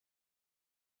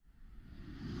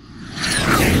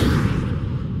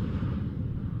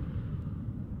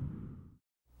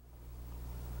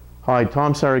Hi,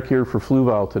 Tom Sarac here for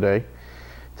Fluval today.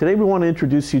 Today we want to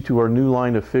introduce you to our new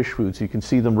line of fish foods. You can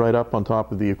see them right up on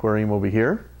top of the aquarium over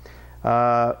here.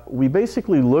 We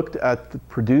basically looked at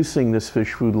producing this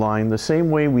fish food line the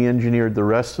same way we engineered the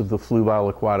rest of the Fluval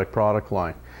aquatic product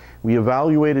line. We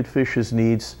evaluated fish's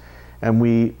needs and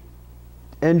we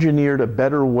engineered a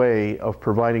better way of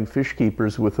providing fish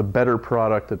keepers with a better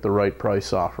product at the right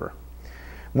price offer.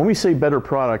 When we say better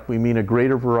product, we mean a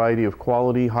greater variety of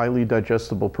quality, highly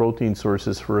digestible protein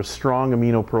sources for a strong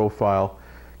amino profile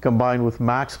combined with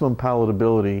maximum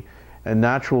palatability and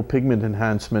natural pigment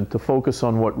enhancement to focus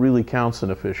on what really counts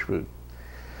in a fish food.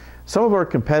 Some of our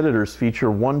competitors feature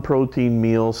one protein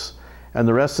meals and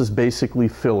the rest is basically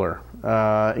filler,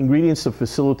 ingredients to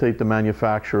facilitate the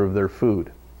manufacture of their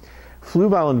food.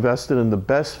 Fluval invested in the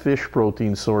best fish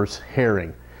protein source,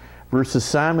 herring. Versus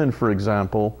salmon, for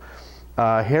example,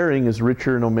 herring is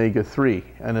richer in omega-3,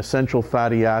 an essential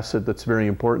fatty acid that's very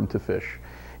important to fish.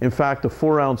 In fact, a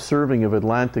 4-ounce serving of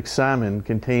Atlantic salmon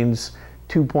contains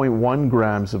 2.1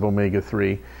 grams of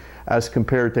omega-3 as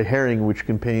compared to herring, which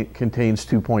contains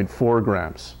 2.4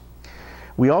 grams.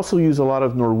 We also use a lot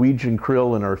of Norwegian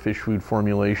krill in our fish food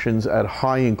formulations at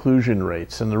high inclusion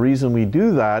rates. And the reason we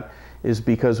do that is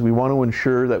because we want to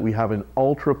ensure that we have an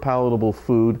ultra palatable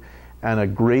food and a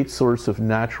great source of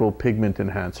natural pigment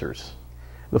enhancers.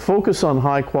 The focus on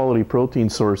high quality protein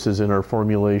sources in our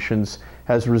formulations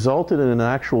has resulted in an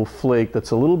actual flake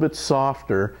that's a little bit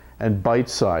softer and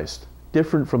bite-sized,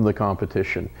 different from the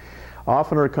competition.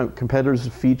 Often our competitors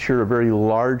feature a very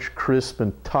large, crisp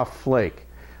and tough flake.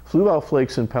 Fluval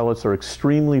flakes and pellets are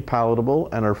extremely palatable,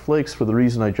 and our flakes, for the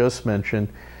reason I just mentioned,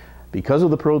 because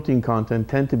of the protein content,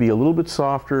 tend to be a little bit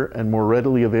softer and more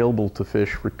readily available to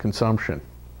fish for consumption.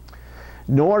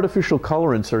 No artificial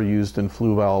colorants are used in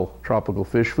Fluval tropical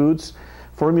fish foods.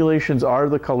 Formulations are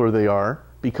the color they are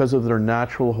because of their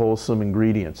natural wholesome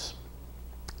ingredients.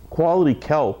 Quality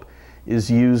kelp is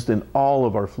used in all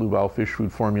of our Fluval fish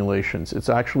food formulations. It's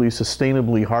actually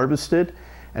sustainably harvested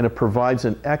and it provides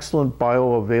an excellent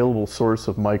bioavailable source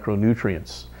of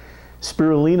micronutrients.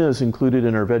 Spirulina is included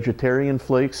in our vegetarian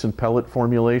flakes and pellet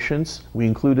formulations. We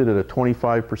include it at a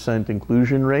 25%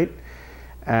 inclusion rate.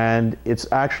 And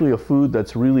it's actually a food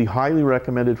that's really highly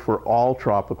recommended for all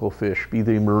tropical fish, be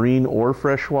they marine or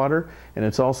freshwater, and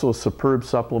it's also a superb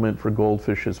supplement for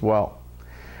goldfish as well.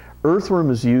 Earthworm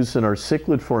is used in our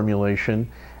cichlid formulation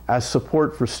as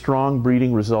support for strong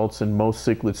breeding results in most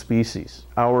cichlid species.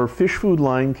 Our fish food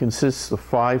line consists of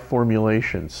 5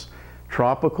 formulations: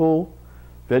 tropical,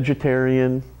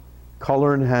 vegetarian,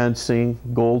 color enhancing,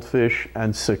 goldfish,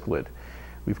 and cichlid.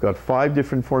 We've got 5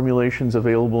 different formulations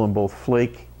available in both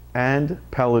flake and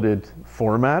pelleted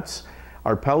formats.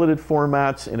 Our pelleted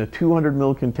formats in a 200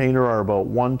 ml container are about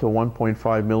 1 to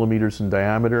 1.5 millimeters in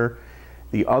diameter.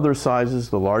 The other sizes,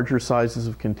 the larger sizes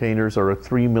of containers, are a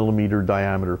 3 millimeter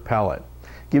diameter pellet.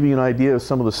 Give you an idea of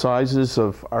some of the sizes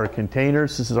of our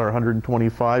containers. This is our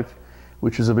 125,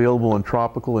 which is available in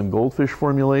tropical and goldfish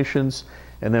formulations.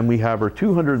 And then we have our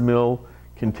 200 ml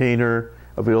container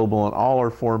available in all our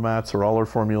formats or all our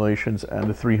formulations, and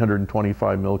the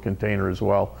 325 ml container as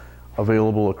well,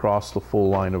 available across the full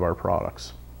line of our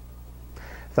products.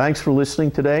 Thanks for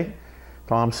listening today.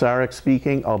 Tom Sarac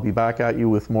speaking. I'll be back at you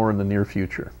with more in the near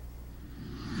future.